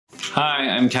Hi,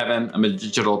 I'm Kevin. I'm a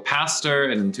digital pastor,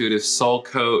 an intuitive soul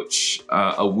coach,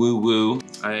 a woo-woo.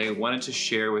 I wanted to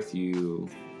share with you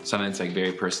something that's like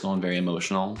very personal and very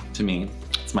emotional to me.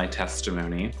 It's my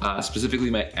testimony, specifically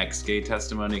my ex-gay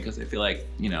testimony, because I feel like,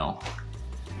 you know,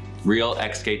 real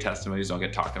ex-gay testimonies don't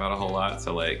get talked about a whole lot.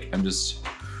 So like, I'm just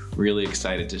really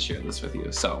excited to share this with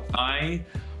you. So I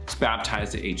was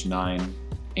baptized at age 9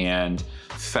 and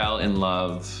fell in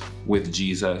love with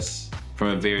Jesus from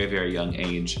a very, very young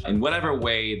age. In whatever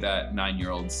way that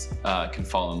 9-year-olds can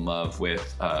fall in love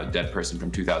with a dead person from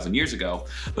 2,000 years ago.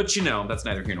 But you know, that's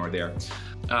neither here nor there.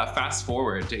 Fast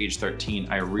forward to age 13,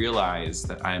 I realized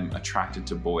that I'm attracted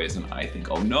to boys and I think,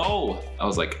 oh no! I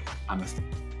was like,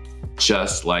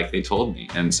 just like they told me.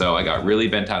 And so I got really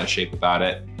bent out of shape about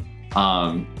it.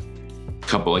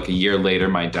 A year later,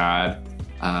 my dad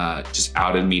just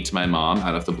outed me to my mom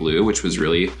out of the blue, which was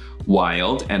really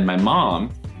wild. And my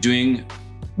mom, doing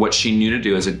what she knew to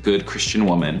do as a good Christian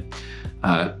woman,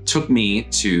 took me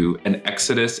to an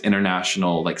Exodus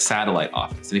International satellite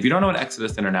office. And if you don't know what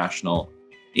Exodus International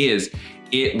is,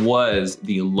 it was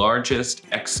the largest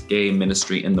ex-gay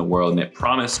ministry in the world, and it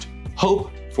promised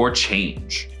hope for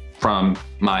change from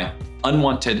my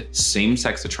unwanted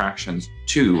same-sex attractions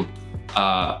to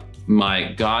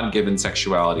my God-given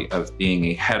sexuality of being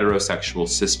a heterosexual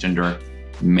cisgender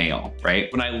male,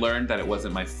 right? When I learned that it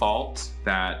wasn't my fault,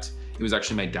 that it was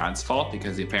actually my dad's fault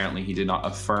because apparently he did not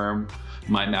affirm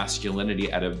my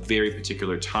masculinity at a very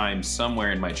particular time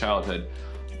somewhere in my childhood,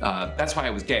 that's why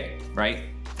I was gay, right?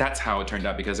 That's how it turned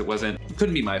out, because it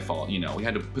couldn't be my fault, you know, we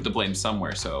had to put the blame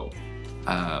somewhere. So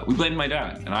we blamed my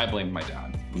dad and I blamed my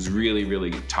dad. It was really,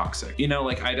 really toxic. You know,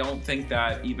 I don't think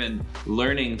that even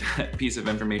learning that piece of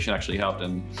information actually helped.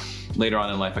 And later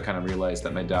on in life, I kind of realized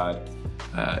that my dad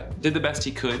did the best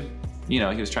he could. You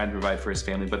know, he was trying to provide for his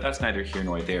family, but that's neither here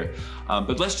nor there.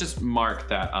 But let's just mark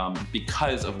that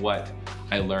because of what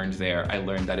I learned there, I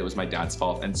learned that it was my dad's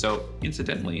fault. And so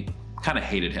incidentally, kind of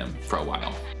hated him for a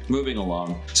while. Moving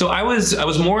along. So I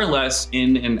was more or less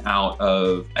in and out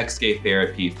of ex-gay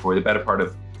therapy for the better part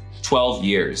of 12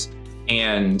 years.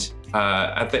 And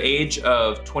at the age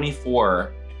of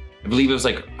 24, I believe it was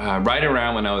right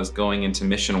around when I was going into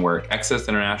mission work, Exodus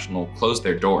International closed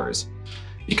their doors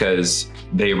because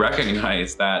they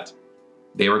recognized that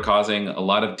they were causing a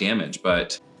lot of damage.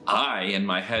 But I, in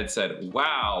my head, said,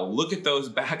 wow, look at those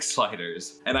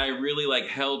backsliders. And I really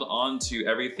held on to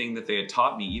everything that they had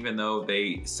taught me, even though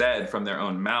they said from their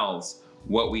own mouths,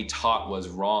 what we taught was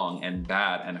wrong and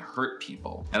bad and hurt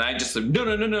people. And I just said,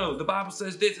 no, the Bible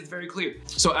says this, it's very clear.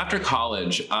 So after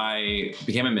college, I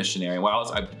became a missionary.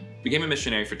 I became a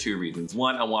missionary for 2 reasons.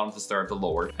 1, I wanted to serve the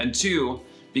Lord. And 2,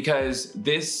 because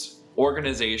this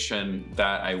organization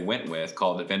that I went with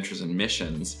called Adventures in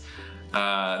Missions,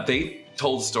 they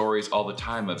told stories all the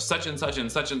time of such and such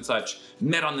and such and such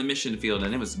met on the mission field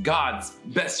and it was God's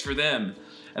best for them.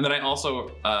 And then I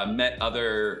also met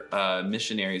other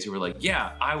missionaries who were like,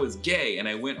 yeah, I was gay and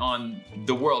I went on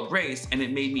the world race and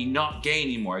it made me not gay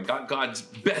anymore. I got God's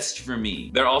best for me.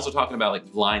 They're also talking about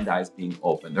blind eyes being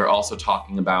open. They're also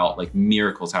talking about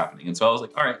miracles happening. And so I was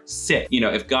like, all right, sick. You know,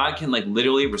 if God can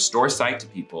literally restore sight to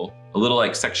people, a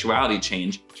little sexuality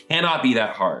change cannot be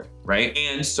that hard, right?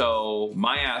 And so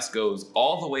my ass goes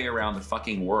all the way around the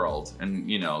fucking world and,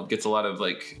 you know, gets a lot of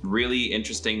really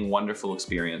interesting, wonderful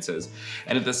experiences.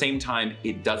 And at the same time,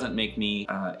 it doesn't make me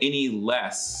any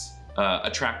less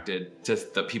attracted to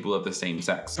the people of the same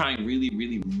sex. Trying really,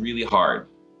 really, really hard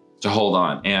to hold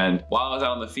on. And while I was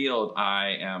out in the field,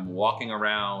 I am walking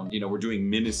around, you know, we're doing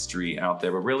ministry out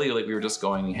there, but really we were just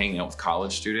going and hanging out with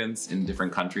college students in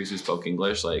different countries who spoke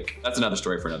English. That's another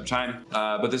story for another time.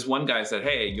 But this one guy said,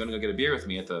 hey, you wanna go get a beer with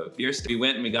me at the beer stand? We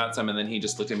went and we got some, and then he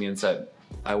just looked at me and said,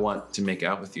 I want to make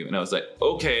out with you. And I was like,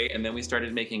 okay. And then we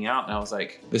started making out and I was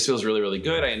like, this feels really, really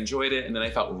good. I enjoyed it. And then I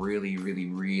felt really, really,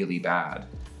 really bad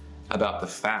about the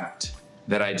fact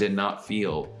that I did not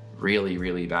feel really,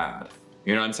 really bad.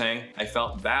 You know what I'm saying? I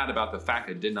felt bad about the fact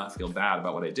I did not feel bad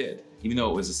about what I did, even though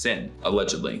it was a sin,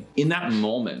 allegedly. In that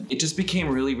moment, it just became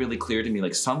really, really clear to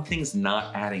me, something's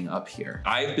not adding up here.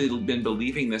 I've been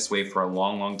believing this way for a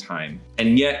long, long time.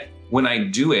 And yet, when I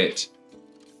do it,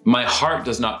 my heart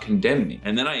does not condemn me.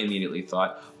 And then I immediately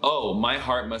thought, oh, my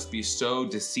heart must be so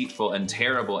deceitful and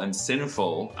terrible and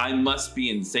sinful. I must be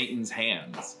in Satan's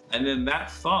hands. And then that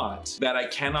thought that I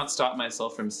cannot stop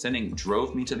myself from sinning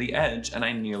drove me to the edge and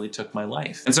I nearly took my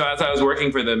life. And so as I was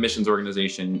working for the missions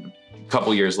organization,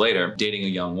 couple years later, dating a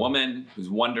young woman who's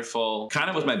wonderful, kind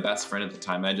of was my best friend at the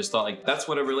time. And I just thought like, that's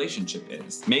what a relationship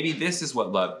is. Maybe this is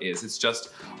what love is. It's just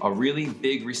a really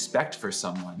big respect for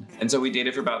someone. And so we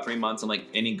dated for about 3 months, and like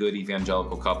any good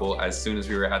evangelical couple, as soon as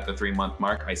we were at the 3-month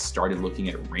mark, I started looking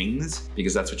at rings,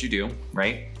 because that's what you do,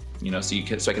 right? You know, so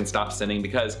I can stop sinning,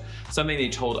 because something they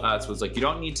told us was like, you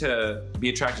don't need to be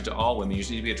attracted to all women. You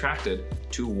just need to be attracted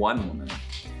to one woman.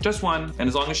 Just one. And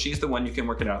as long as she's the one, you can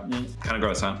work it out. Kind of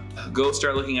gross, huh? Go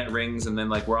start looking at rings, and then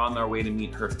like we're on our way to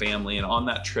meet her family. And on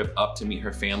that trip up to meet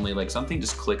her family, like something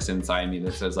just clicks inside me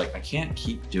that says like, I can't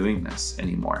keep doing this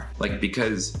anymore. Like,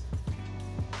 because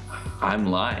I'm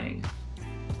lying.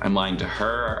 I'm lying to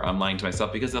her, I'm lying to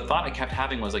myself, because the thought I kept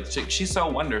having was like, she's so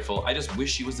wonderful, I just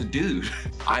wish she was a dude.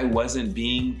 I wasn't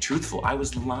being truthful, I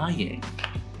was lying.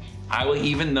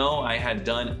 Even though I had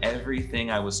done everything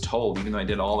I was told, even though I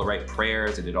did all the right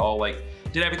prayers, I did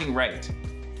everything right,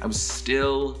 I was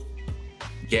still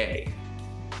gay.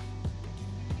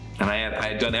 And I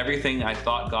had done everything I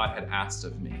thought God had asked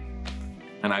of me,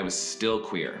 and I was still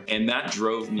queer. And that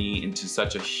drove me into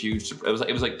such a huge, it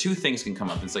was like 2 things can come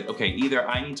up. It's like, okay, either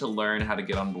I need to learn how to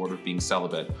get on board with being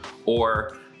celibate,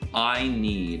 or I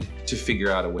need to figure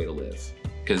out a way to live,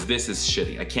 because this is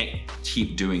shitty. I can't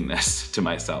keep doing this to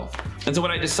myself. And so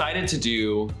what I decided to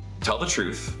do, tell the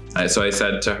truth. So I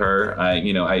said to her, I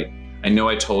know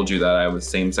I told you that I was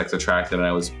same-sex attracted, and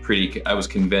I was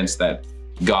convinced that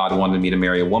God wanted me to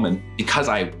marry a woman, because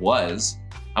I was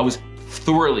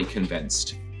thoroughly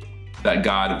convinced that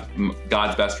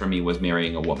God's best for me was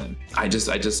marrying a woman. I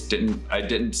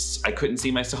couldn't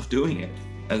see myself doing it.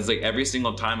 And it's like every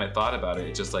single time I thought about it,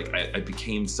 it's just like I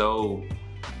became so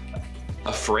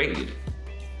afraid.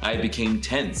 I became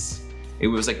tense. It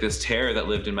was like this terror that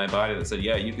lived in my body that said,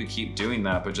 yeah, you could keep doing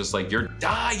that, but just like, you're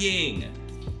dying.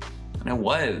 And I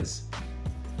was.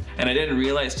 And I didn't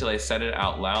realize till I said it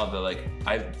out loud that like,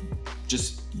 I've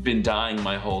just been dying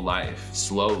my whole life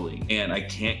slowly, and I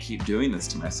can't keep doing this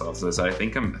to myself. So I said, I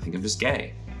think I'm just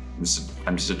gay.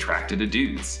 I'm just attracted to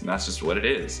dudes, and that's just what it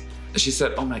is. And she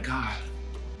said, oh my God,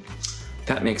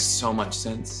 that makes so much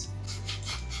sense.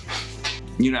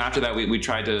 You know, after that, we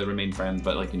tried to remain friends,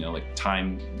 but like, you know, like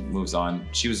time moves on.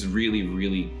 She was really,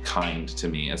 really kind to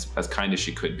me, as kind as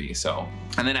she could be, so.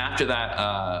 And then after that,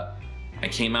 I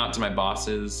came out to my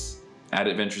bosses at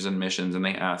Adventures in Missions, and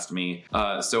they asked me,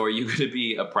 so are you gonna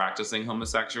be a practicing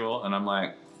homosexual? And I'm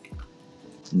like,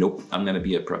 nope, I'm gonna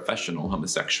be a professional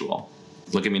homosexual.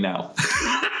 Look at me now.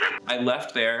 I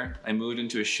left there, I moved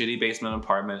into a shitty basement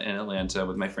apartment in Atlanta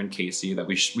with my friend Casey that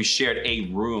we shared a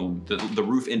room. The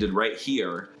roof ended right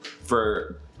here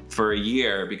for a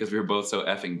year because we were both so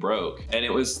effing broke. And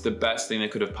it was the best thing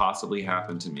that could have possibly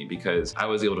happened to me, because I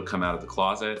was able to come out of the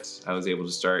closet. I was able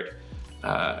to start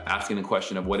asking the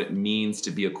question of what it means to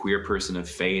be a queer person of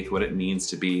faith, what it means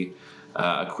to be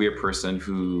a queer person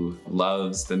who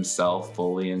loves themselves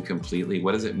fully and completely.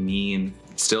 What does it mean?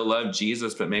 Still love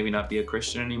Jesus, but maybe not be a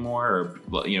Christian anymore,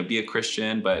 or be a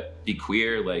Christian, but be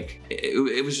queer. Like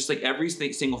it was just like every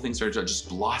single thing started to just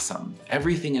blossom.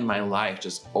 Everything in my life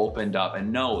just opened up,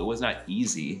 and no, it was not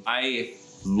easy. I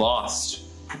lost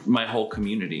my whole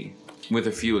community, with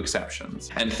a few exceptions.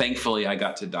 And thankfully I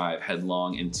got to dive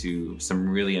headlong into some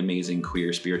really amazing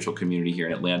queer spiritual community here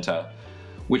in Atlanta,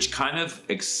 which kind of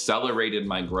accelerated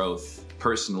my growth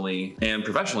personally and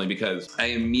professionally, because I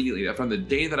immediately, from the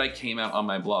day that I came out on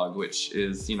my blog, which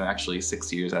is, actually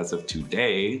 6 years as of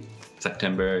today,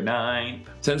 September 9th.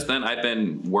 Since then, I've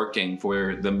been working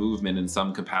for the movement in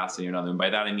some capacity or another. And by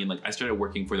that, I mean, like, I started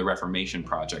working for the Reformation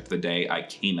Project the day I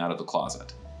came out of the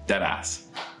closet. Dead ass.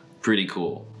 Pretty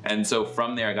cool. And so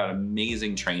from there, I got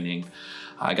amazing training.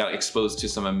 I got exposed to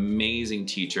some amazing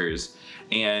teachers.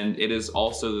 And it is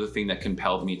also the thing that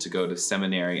compelled me to go to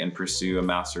seminary and pursue a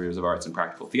Master's of Arts in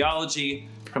Practical Theology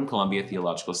from Columbia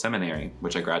Theological Seminary,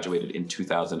 which I graduated in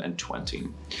 2020.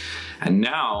 And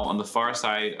now, on the far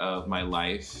side of my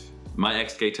life, my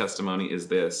ex-gay testimony is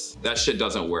this: that shit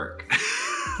doesn't work.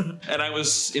 And I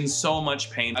was in so much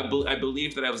pain. I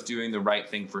believed that I was doing the right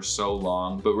thing for so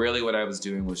long, but really what I was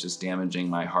doing was just damaging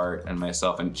my heart and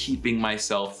myself and keeping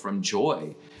myself from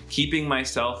joy, keeping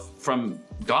myself from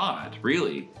God,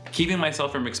 really, keeping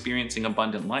myself from experiencing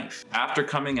abundant life. After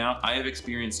coming out, I have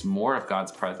experienced more of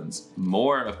God's presence,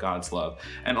 more of God's love,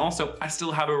 and also I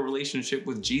still have a relationship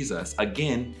with Jesus.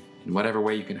 Again, in whatever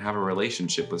way you can have a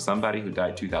relationship with somebody who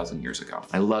died 2,000 years ago.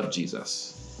 I love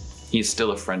Jesus. He's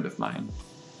still a friend of mine.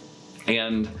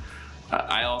 And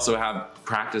I also have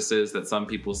practices that some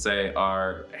people say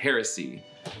are heresy.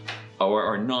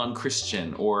 or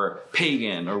non-Christian or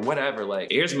pagan or whatever.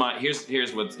 Like, here's what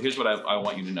I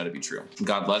want you to know to be true.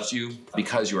 God loves you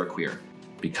because you are queer,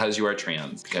 because you are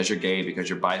trans, because you're gay, because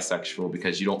you're bisexual,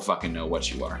 because you don't fucking know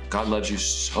what you are. God loves you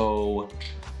so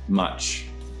much.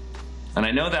 And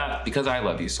I know that because I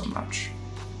love you so much.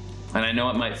 And I know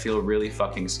it might feel really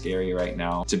fucking scary right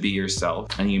now to be yourself,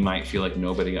 and you might feel like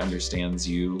nobody understands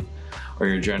you or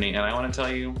your journey. And I want to tell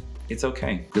you, it's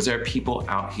okay, because there are people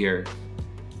out here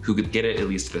who could get it at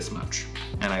least this much.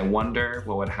 And I wonder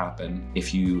what would happen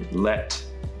if you let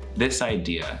this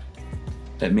idea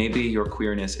that maybe your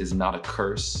queerness is not a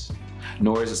curse,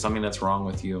 nor is it something that's wrong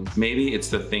with you. Maybe it's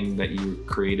the thing that you were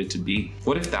created to be.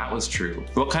 What if that was true?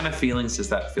 What kind of feelings does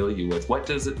that fill you with?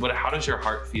 How does your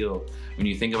heart feel when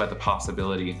you think about the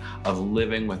possibility of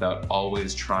living without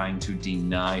always trying to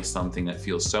deny something that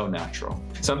feels so natural?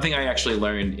 Something I actually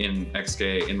learned in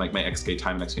XGay, in like my XGay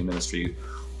time in XGay ministry,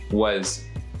 was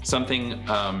something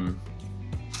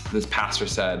this pastor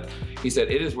said. He said,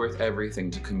 it is worth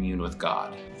everything to commune with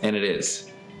God. And it is.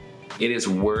 It is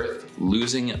worth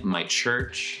losing my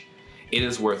church. It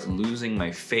is worth losing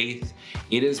my faith.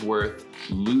 It is worth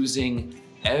losing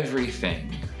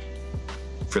everything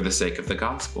for the sake of the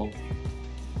gospel.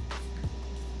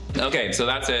 Okay, so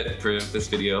that's it for this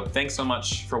video. Thanks so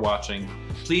much for watching.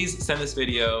 Please send this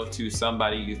video to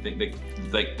somebody you think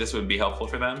like this would be helpful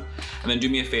for them. And then do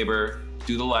me a favor,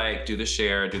 do the like, do the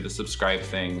share, do the subscribe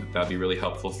thing. That'd be really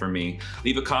helpful for me.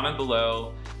 Leave a comment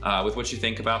below with what you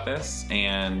think about this,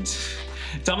 and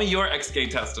tell me your ex-gay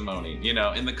testimony, you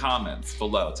know, in the comments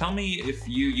below. Tell me if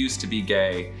you used to be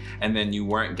gay and then you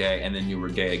weren't gay and then you were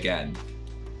gay again.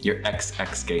 Your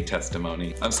ex-gay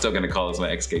testimony. I'm still gonna call this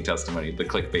my ex-gay testimony. The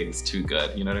clickbait is too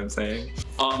good, you know what I'm saying?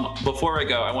 Before I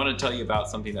go, I wanna tell you about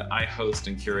something that I host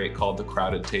and curate called The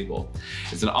Crowded Table.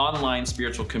 It's an online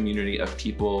spiritual community of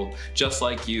people just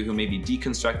like you who may be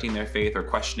deconstructing their faith or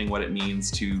questioning what it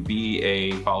means to be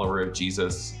a follower of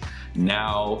Jesus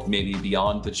now, maybe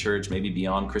beyond the church, maybe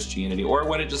beyond Christianity, or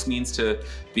what it just means to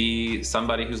be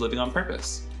somebody who's living on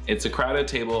purpose. It's a crowded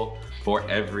table for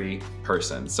every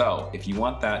person. So if you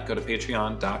want that, go to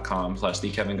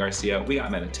patreon.com/thekevingarcia. We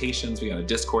got meditations, we got a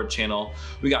Discord channel,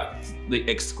 we got the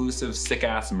exclusive sick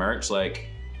ass merch. Like,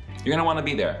 you're gonna wanna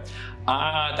be there.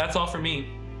 That's all for me.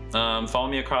 Follow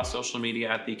me across social media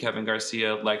at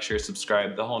 @thekevingarcia. Like, share,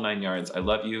 subscribe, the whole 9 yards. I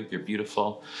love you, you're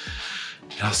beautiful.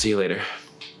 And I'll see you later.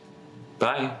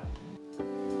 Bye.